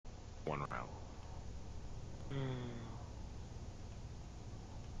one round.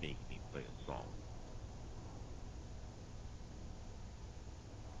 Make me play a song.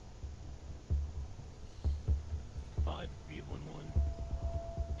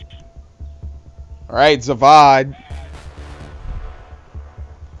 All right, Zavad.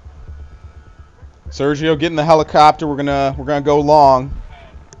 Sergio, get in the helicopter. We're gonna go long.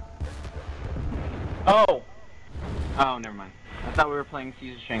 Oh, never mind. I thought we were playing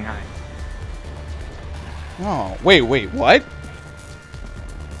Siege of Shanghai. Oh, wait, what?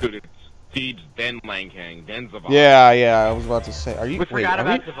 Dude, it's Siege, then Langkang, then Zavad. Yeah, I was about to say. Are you? We forgot are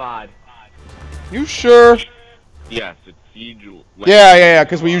about Zavad. You sure? Yes, it's Siege. Langkang, Yeah,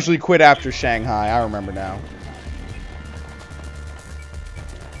 because we usually quit after Shanghai. I remember now.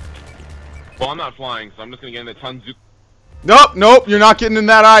 Well, I'm not flying, so I'm just gonna get in the Tanzu. Nope, you're not getting in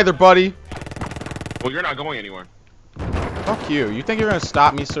that either, buddy. Well, you're not going anywhere. Fuck you. You think you're gonna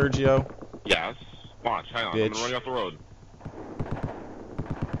stop me, Sergio? Yes. Watch, hang on. Bitch. I'm gonna run you off the road.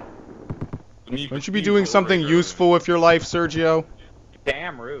 Wouldn't you be doing something useful with your life, Sergio?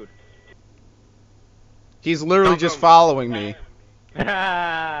 Damn rude. He's literally just following me.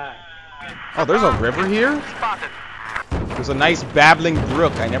 Oh, there's a river here? There's a nice babbling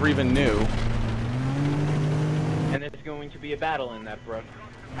brook I never even knew. And there's going to be a battle in that brook.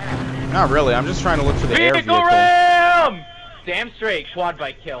 Not really, I'm just trying to look for the air vehicle. Ram! Damn straight, quad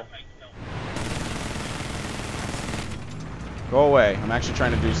bike kill. Go away, I'm actually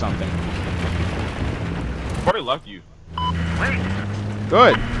trying to do something. Where left you?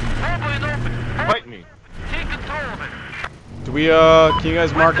 Good. Fight me. Do we, can you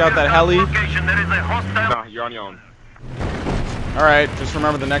guys mark out that heli? Nah, you're on your own. Alright, just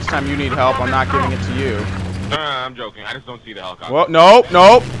remember the next time you need help, I'm not giving it to you. Nah, I'm joking. I just don't see the helicopter. Well, nope.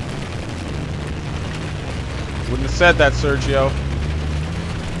 Wouldn't have said that, Sergio.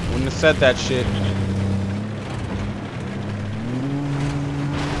 Wouldn't have said that shit.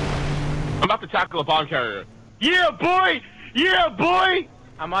 I'm about to tackle a bomb carrier. Yeah, boy! Yeah, boy!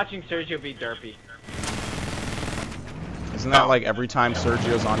 I'm watching Sergio be derpy. Isn't that like every time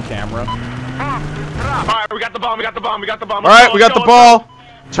Sergio's on camera? Alright, we got the bomb. Alright, we got the ball.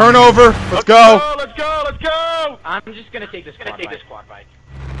 Turnover. Let's go. Let's go! I'm just gonna take this quad bike.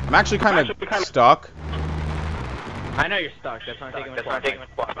 I'm actually kind of stuck. I know you're stuck. That's why I'm taking the quad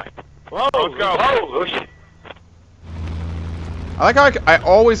bike. Whoa, let's go. Oh shit. I like how I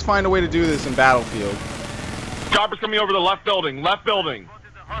always find a way to do this in Battlefield. Chopper's coming over the left building.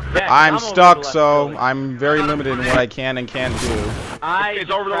 Yeah, I'm stuck, so building. I'm very limited in what I can and can't do.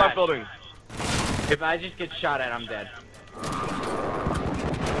 It's over the left building. If I just get shot at, I'm dead.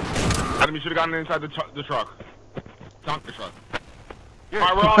 Adam, you should have gotten inside the truck. Tonk the truck.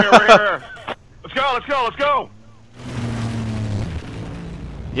 Alright, we're all here, we're here. Let's go!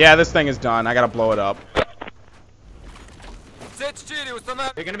 Yeah, this thing is done. I gotta blow it up.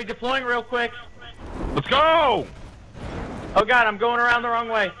 They're gonna be deploying real quick. Let's go! Oh god, I'm going around the wrong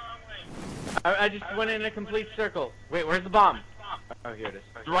way. I just went in a complete circle. Wait, where's the bomb? Oh, here it is.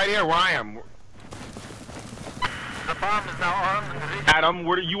 It's right here where I am. The bomb is now armed. Adam,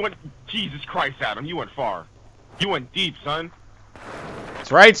 where you went? Jesus Christ, Adam, you went far. You went deep, son.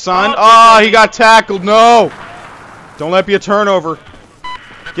 That's right, son. Oh, he got tackled. No! Don't let it be a turnover.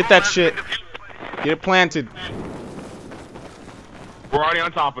 Get that shit. Get it planted. We're already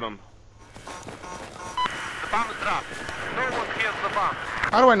on top of them. The bomb is dropped. No one kills the bomb.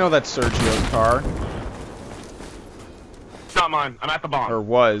 How do I know that's Sergio's car? It's not mine. I'm at the bomb. Or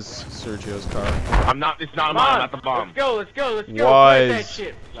was Sergio's car? I'm not. It's not mine. I'm at the bomb. Let's go. Was.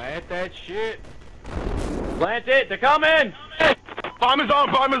 Plant that shit. Plant it. They're coming. Bomb is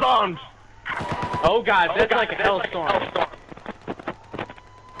on. Oh god, that's like a hellstorm.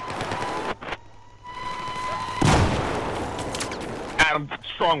 Adam,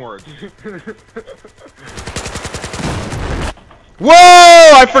 strong words. Whoa!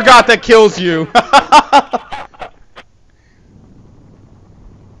 I forgot that kills you.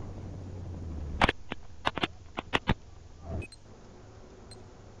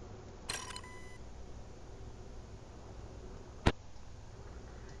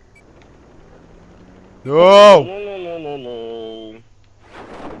 No!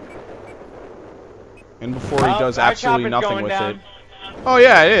 And before he does absolutely nothing with it. Oh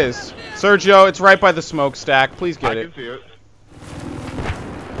yeah, it is. Sergio, it's right by the smokestack. Please get it. I can see it.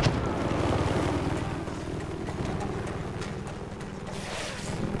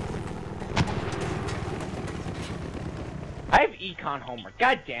 I have econ homework.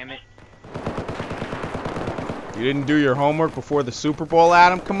 God damn it. You didn't do your homework before the Super Bowl,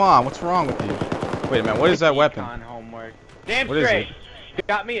 Adam? Come on, what's wrong with you? Wait a minute, what is that weapon? Econ homework. Damn What is straight. it?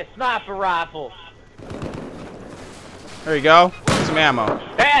 Got me a sniper rifle. There you go. Some ammo.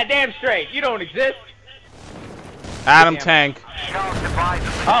 Ah, damn straight. You don't exist. Adam, Damn. tank.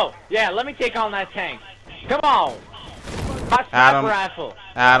 Oh, yeah, let me take on that tank. Come on. My sniper Adam. rifle.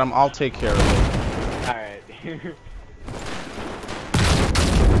 Adam, I'll take care of it. Alright.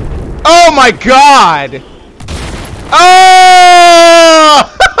 Oh my god!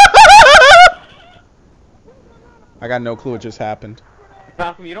 Oh! I got no clue what just happened.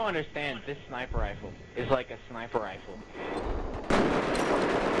 Malcolm, you don't understand. This sniper rifle is like a sniper rifle.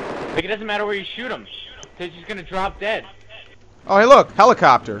 Like, it doesn't matter where you shoot them. They're just gonna drop dead. Oh, hey look,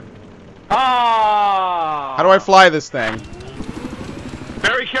 helicopter. Oh! How do I fly this thing?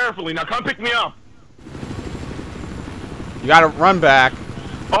 Very carefully. Now come pick me up. You gotta run back.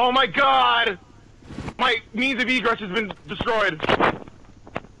 Oh my god! My means of egress has been destroyed.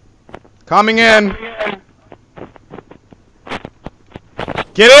 Coming in.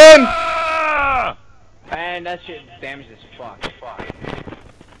 Get in! Ah! Man, that shit damaged as fuck.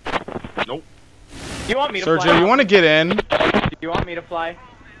 Nope. You want me to Sergio, fly? you want to get in? You want me to fly?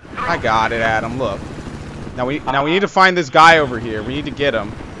 I got it, Adam. Look. Now we need to find this guy over here. We need to get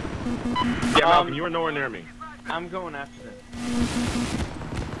him. Yeah, Malcolm, you were nowhere near me. I'm going after them.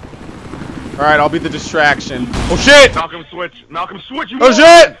 All right, I'll be the distraction. Oh shit! Malcolm, switch. Malcolm, switch. You Oh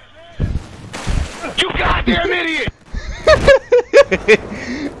shit! You goddamn idiot!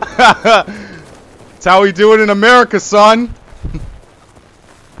 That's how we do it in America, son.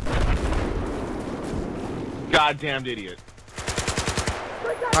 Goddamn idiot.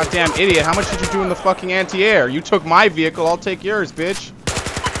 Goddamn idiot. How much did you do in the fucking anti-air? You took my vehicle, I'll take yours, bitch. The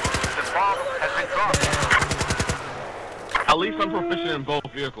bomb has been dropped. At least I'm proficient in both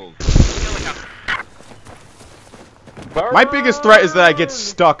vehicles. My biggest threat is that I get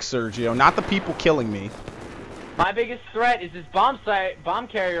stuck, Sergio, not the people killing me. My biggest threat is this bomb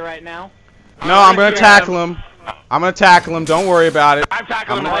carrier right now. No, I'm gonna tackle him. I'm gonna tackle him, don't worry about it. I'm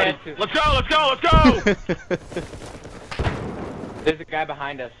tackling him I'm already. glad to. Let's go, let's go, let's go! There's a guy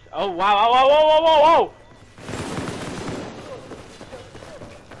behind us. Oh, wow, whoa, whoa, whoa, whoa, whoa, whoa!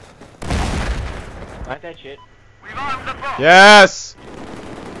 Like that shit. We've armed the bomb. Yes!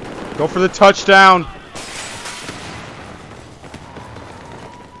 Go for the touchdown.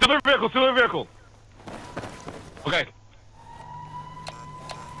 Still their vehicle. Okay.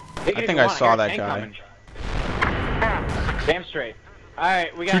 Take it I if think you I want, saw got a that tank guy. coming. Damn straight.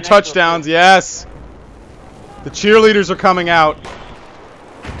 Alright, we got 2 an touchdowns, yes. The cheerleaders are coming out.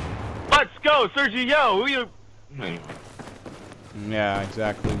 Let's go, Sergio. Who you? Yeah,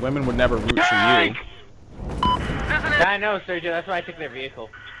 exactly. Women would never root for you. Tank! I know, Sergio. That's why I took their vehicle.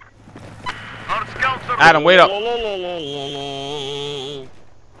 Our scouts are Adam, wait up.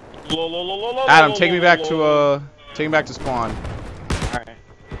 Adam, take me back to spawn. Alright.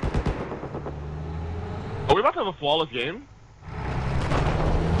 Are we about to have a flawless game?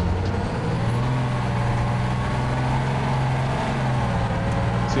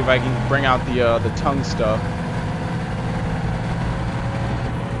 See if I can bring out the tongue stuff.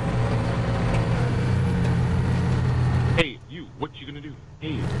 Hey, you. What you gonna do?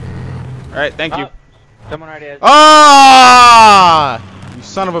 Hey. All right, thank you. Someone already has. Ah! You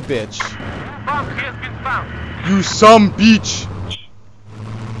son of a bitch. bomb has been found. You some beach.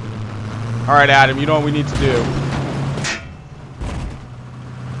 All right, Adam. You know what we need to do.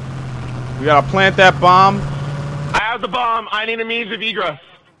 We gotta plant that bomb. I have the bomb. I need a means of egress.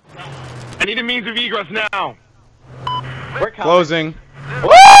 I need a means of egress now. We're coming. Closing.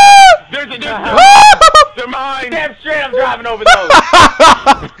 They're mine. Damn straight, I'm driving over those.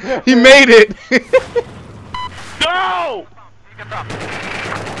 He made it. Go!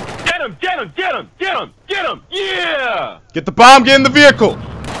 Get him! Get him! Get him! Get him! Get him! Yeah! Get the bomb. Get in the vehicle.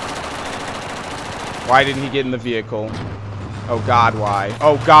 Why didn't he get in the vehicle? Oh God, why?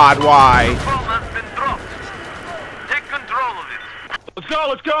 Oh God, why? The bomb has been dropped. Take control of it. Let's go!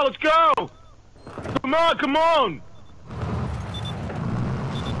 Let's go! Let's go! Come on! Come on!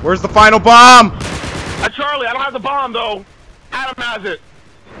 Where's the final bomb? Charlie, I don't have the bomb though. Adam has it.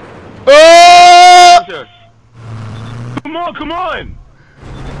 Oh! Sure. Come on! Come on!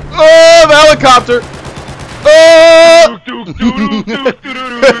 Oh, the helicopter! Oh!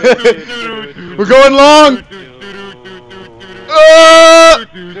 We're going long. Oh!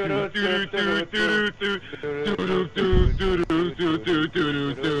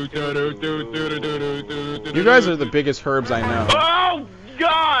 You guys are the biggest herbs I know. Oh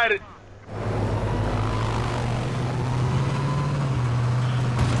God!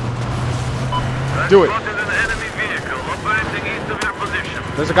 Do it. Spotted an enemy vehicle operating east of your position.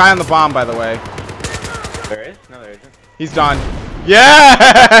 There's a guy on the bomb, by the way. There is? No, there isn't. He's done.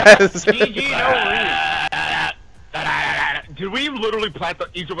 Yes! GG, no Did we literally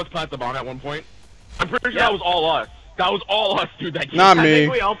each of us plant the bomb at one point? I'm pretty sure that was all us. That was all us, dude. That Not I me.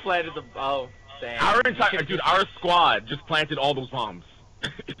 think we all planted the. Oh, damn. Our entire dude, our squad just planted all those bombs.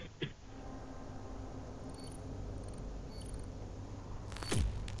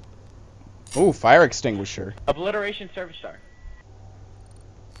 Ooh, fire extinguisher. Obliteration service star.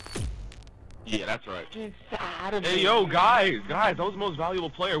 Yeah, that's right. Hey, yo, guys, that was the most valuable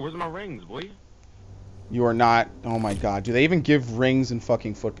player. Where's my rings, boy? You are not. Oh my god. Do they even give rings in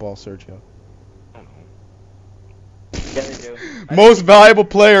fucking football, Sergio? I don't know. Yeah, they do. Most valuable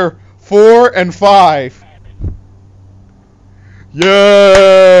player, 4 and 5.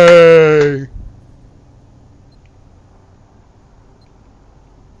 Yay!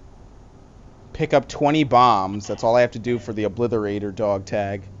 Pick up 20 bombs. That's all I have to do for the Obliterator dog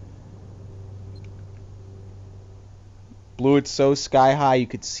tag. Blew it so sky high you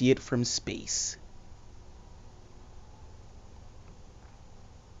could see it from space.